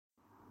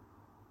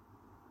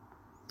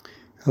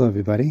Hello,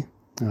 everybody.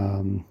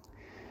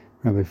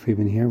 Rabbi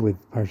Friedman here with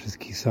Parshas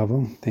Ki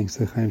Savo. Thanks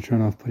to Chaim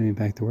Chernoff putting me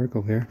back to work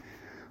over here.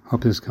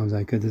 Hope this comes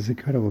out good. There's an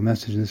incredible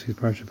message in this week's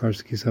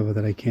Parshas Ki Savo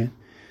that I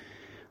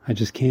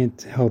just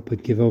can't help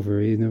but give over.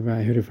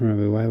 I heard it from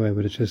Rabbi YY,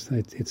 but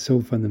it's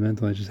so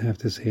fundamental. I just have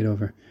to say it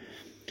over.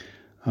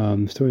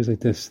 Stories like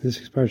this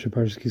week's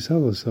Parshas Ki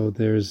Savo. So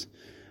there's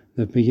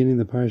the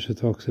beginning of the Parsha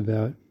talks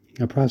about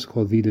a process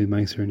called Vidui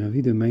Meiser. Now,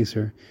 Vidui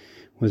Meiser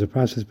was a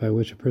process by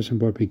which a person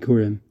brought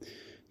Bikurim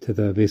to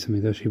the Beis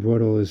HaMikdash. He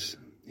brought all his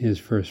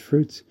first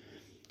fruits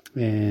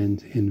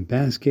and in a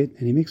basket,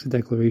 and he makes a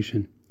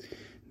declaration.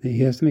 He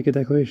has to make a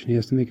declaration. He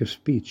has to make a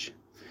speech.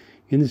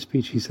 In the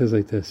speech, he says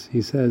like this.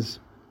 He says,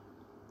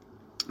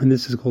 and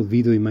this is called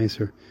Vidui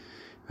Meiser.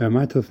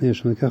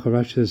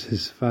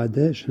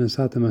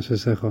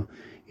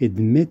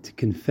 Admit,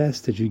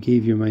 confess that you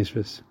gave your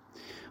Meisers.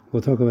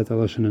 We'll talk about that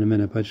Lashon in a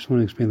minute, but I just want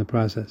to explain the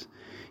process.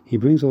 He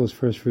brings all his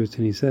first fruits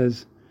and he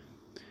says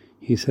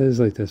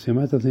like this: I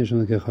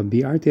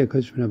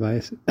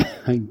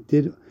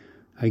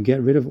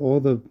get rid of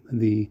all the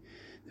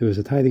there was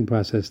a tithing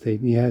process.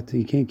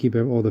 You can't keep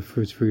all the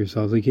fruits for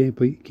yourselves. You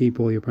can't keep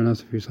all your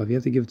parnasa for yourself. You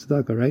have to give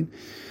tzedakah, right?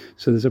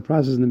 So there's a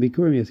process in the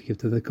Bikurim. You have to give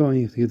to the Kohen,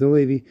 you have to give to the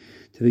Levi,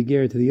 to the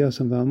Ger, to the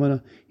Yosam,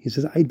 V'almana. He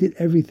says, I did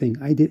everything.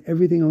 I did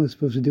everything I was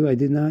supposed to do. I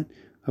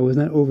was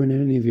not over in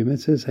any of your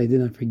mitzvahs. I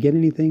did not forget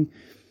anything.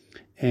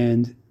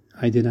 And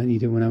I did not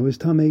eat it when I was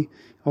tamei.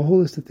 A whole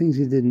list of things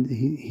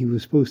he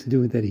was supposed to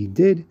do that he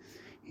did.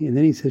 And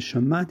then he says,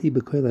 Shamati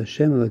b'koil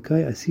Hashem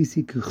Elokai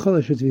asisi k'chol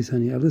asher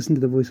tzvisani. I listened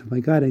to the voice of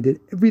my God. I did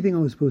everything I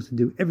was supposed to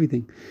do.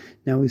 Everything.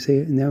 Now he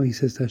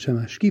says to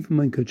Hashem, Ashkif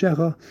min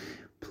kodecha.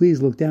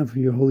 Please look down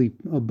from your holy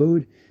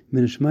abode,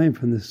 min hashamayim,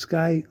 from the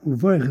sky.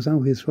 Uvarech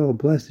Hashem Yisrael.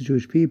 Bless the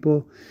Jewish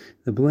people,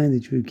 the land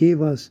that you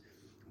gave us,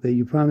 that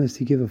you promised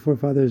to give our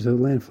forefathers, a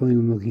land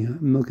flowing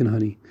with milk and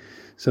honey.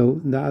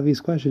 So the obvious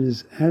question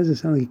is, how does it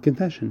sound like a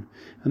confession?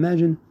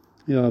 Imagine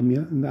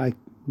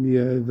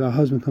the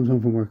husband comes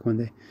home from work one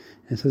day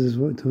and says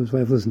to his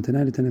wife, listen,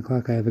 tonight at 10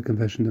 o'clock I have a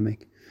confession to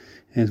make.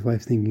 And his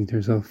wife thinking to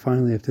herself,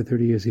 finally, after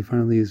 30 years, he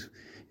finally is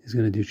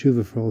going to do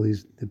tshuva for all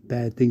the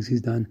bad things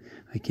he's done.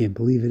 I can't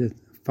believe it.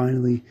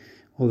 Finally,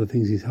 all the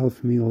things he's held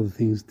from me, all the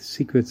things, the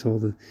secrets, all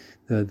the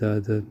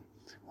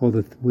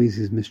ways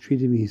he's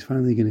mistreated me, he's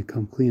finally going to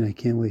come clean. I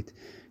can't wait.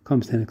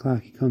 Comes 10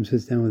 o'clock, he comes,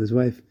 sits down with his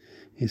wife.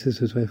 He says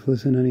to his wife,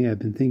 listen, honey, I've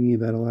been thinking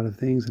about a lot of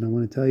things, and I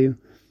want to tell you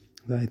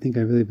that I think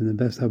I've really been the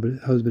best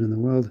husband in the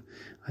world.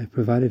 I've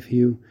provided for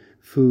you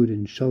food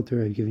and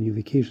shelter. I've given you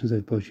vacations.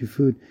 I've bought you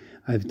food.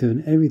 I've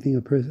done everything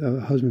a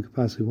husband could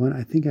possibly want.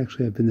 I think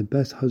actually I've been the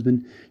best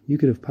husband you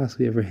could have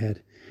possibly ever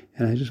had.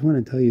 And I just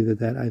want to tell you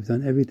that I've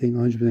done everything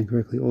 100%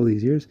 correctly all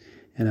these years,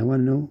 and I want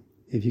to know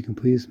if you can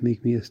please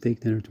make me a steak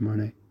dinner tomorrow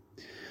night.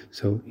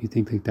 So you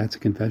think like that's a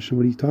confession?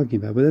 What are you talking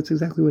about? But that's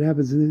exactly what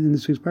happens in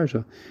this week's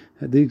parsha.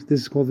 This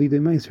is called Vidui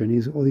Meiser, and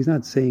he's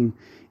not saying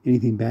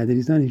anything bad that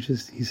he's done.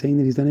 He's saying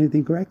that he's done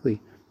everything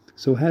correctly.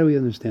 So how do we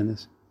understand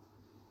this?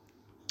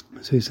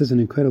 So he says an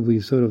incredible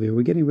yesod over here.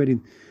 We're getting ready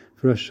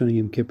for Rosh Hashanah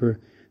Yom Kippur.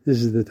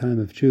 This is the time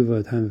of tshuva,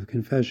 a time of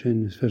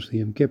confession, especially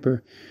Yom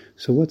Kippur.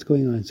 So what's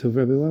going on? So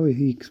Rabbi Wawi,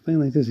 he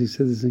explained like this. He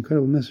said this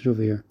incredible message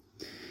over here.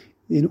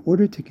 In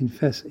order to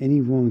confess any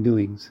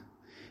wrongdoings,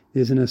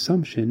 there's an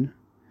assumption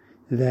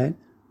that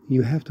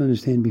you have to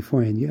understand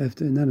beforehand. You have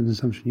to, not an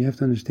assumption, you have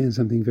to understand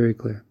something very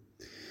clear.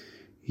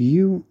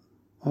 You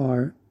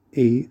are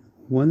a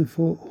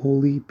wonderful,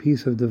 holy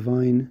piece of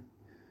divine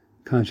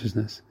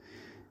consciousness.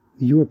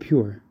 You are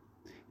pure.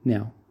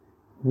 Now,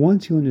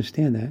 once you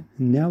understand that,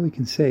 now we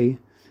can say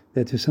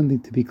that there's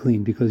something to be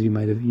cleaned because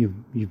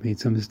you've made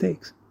some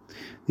mistakes.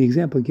 The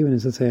example given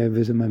is, let's say I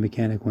visit my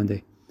mechanic one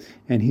day,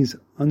 and he's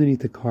underneath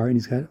the car, and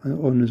he's got,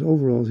 on his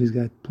overalls, he's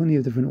got plenty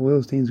of different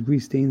oil stains,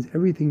 grease stains,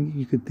 everything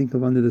you could think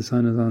of under the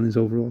sun is on his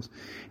overalls.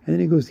 And then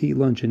he goes to eat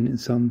lunch, and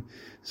some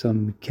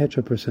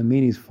ketchup or some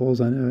mayonnaise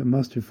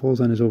mustard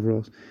falls on his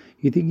overalls.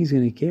 You think he's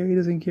going to care? He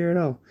doesn't care at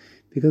all,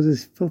 because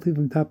it's filthy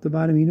from top to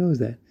bottom. He knows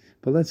that.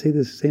 But let's say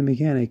this same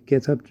mechanic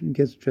gets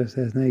dressed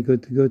last night, go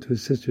to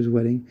his sister's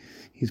wedding.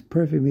 He's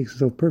perfect, makes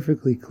himself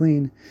perfectly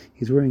clean.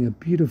 He's wearing a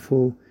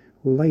beautiful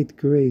light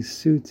gray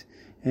suit,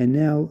 and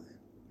now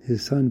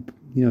his son,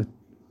 a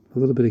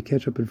little bit of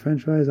ketchup and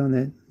french fries on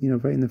that,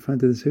 right in the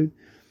front of the suit,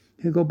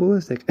 he'll go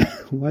ballistic.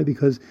 Why?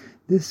 Because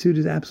this suit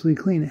is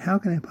absolutely clean. How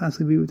can I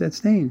possibly be with that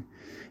stain?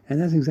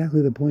 And that's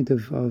exactly the point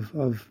of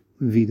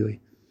Vidui.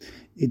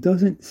 It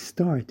doesn't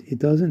start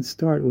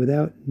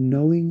without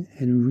knowing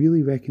and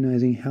really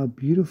recognizing how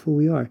beautiful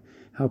we are,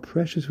 how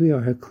precious we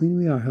are, how clean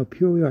we are, how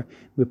pure we are.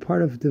 We're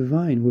part of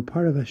divine. We're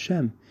part of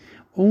Hashem.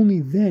 Only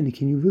then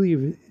can you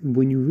really,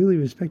 when you really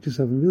respect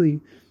yourself and really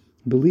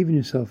believe in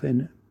yourself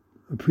and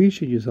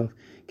appreciate yourself,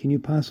 can you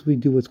possibly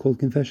do what's called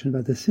confession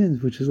about the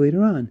sins, which is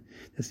later on.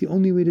 That's the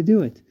only way to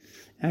do it.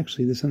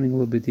 Actually, there's something a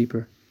little bit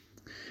deeper.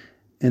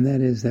 And that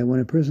is that when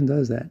a person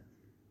does that,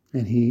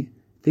 and he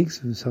thinks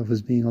of himself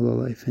as being a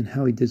lowlife and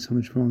how he did so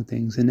much wrong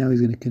things, and now he's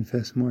going to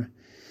confess more.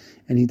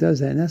 And he does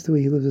that, and that's the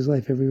way he lives his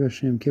life every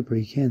Rosh Hashanah Yom Kippur.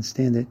 He can't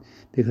stand it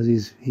because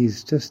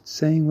he's just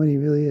saying what he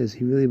really is.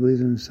 He really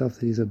believes in himself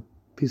that he's a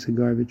piece of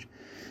garbage.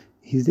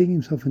 He's digging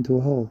himself into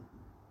a hole.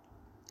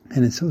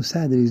 And it's so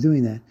sad that he's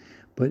doing that.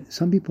 But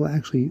some people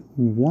actually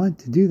want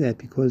to do that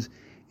because,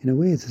 in a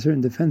way, it's a certain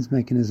defense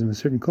mechanism, a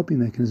certain coping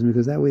mechanism,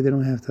 because that way they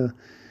don't have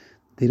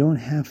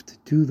to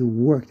do the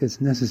work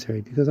that's necessary.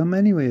 Because I'm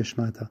anyway a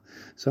shmata.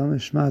 So I'm a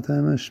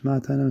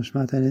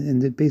shmata,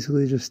 and they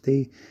basically just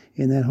stay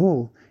in that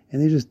hole.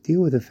 And they just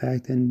deal with the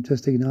fact and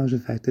just acknowledge the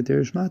fact that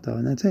they're a shmata,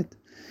 and that's it.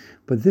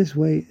 But this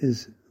way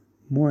is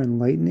more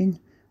enlightening,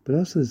 but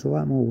also there's a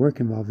lot more work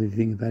involved if you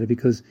think about it.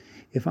 Because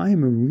if I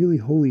am a really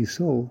holy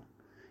soul,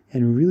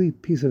 and really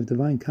piece of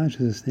divine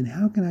consciousness, then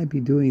how can I be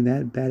doing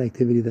that bad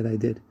activity that I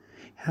did?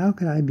 How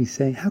could I be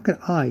saying, how could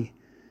I,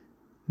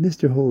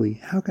 Mr. Holy,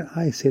 how could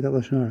I say that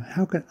Lashon Hara?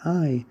 How could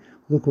I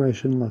look where I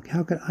shouldn't look?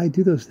 How could I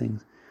do those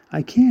things?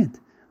 I can't.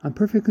 I'm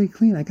perfectly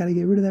clean. I got to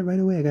get rid of that right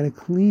away. I got to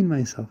clean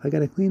myself.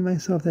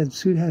 That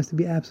suit has to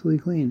be absolutely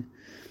clean.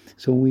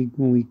 So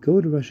when we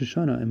go to Rosh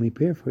Hashanah and we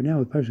prepare for it now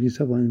with Parshat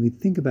Kisavon, and we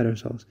think about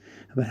ourselves,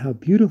 about how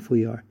beautiful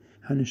we are,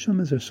 how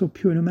neshamas are so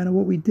pure no matter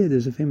what we did.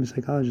 There's a famous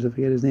psychologist, I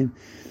forget his name.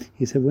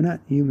 He said, we're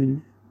not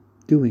human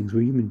doings,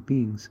 we're human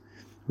beings.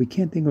 We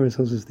can't think of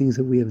ourselves as things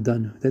that we have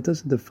done. That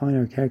doesn't define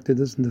our character,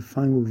 doesn't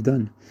define what we've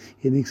done.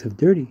 It makes us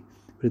dirty,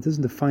 but it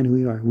doesn't define who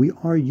we are. We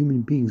are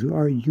human beings. We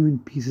are human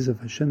pieces of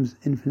Hashem's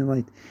infinite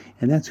light.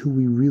 And that's who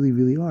we really,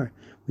 really are.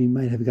 We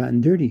might have gotten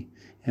dirty,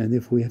 and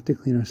therefore we have to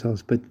clean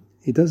ourselves. But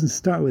it doesn't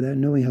start without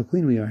knowing how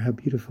clean we are, how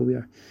beautiful we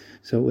are.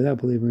 So without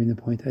belaboring the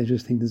point, I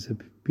just think this is a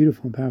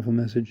beautiful and powerful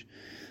message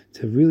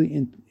to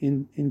really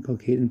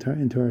inculcate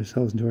into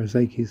ourselves, into our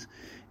psyches.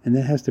 And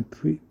that has to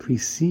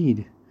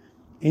precede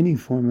any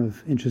form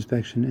of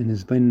introspection and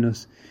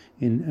hisbonenus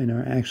in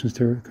our actions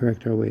to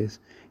correct our ways.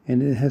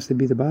 And it has to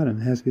be the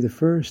bottom. It has to be the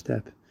first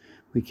step.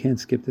 We can't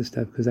skip this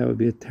step because that would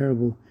be a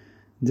terrible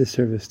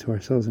disservice to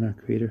ourselves and our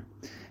Creator.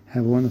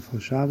 Have a wonderful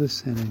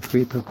Shabbos and a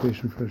great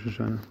preparation for Rosh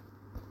Hashanah.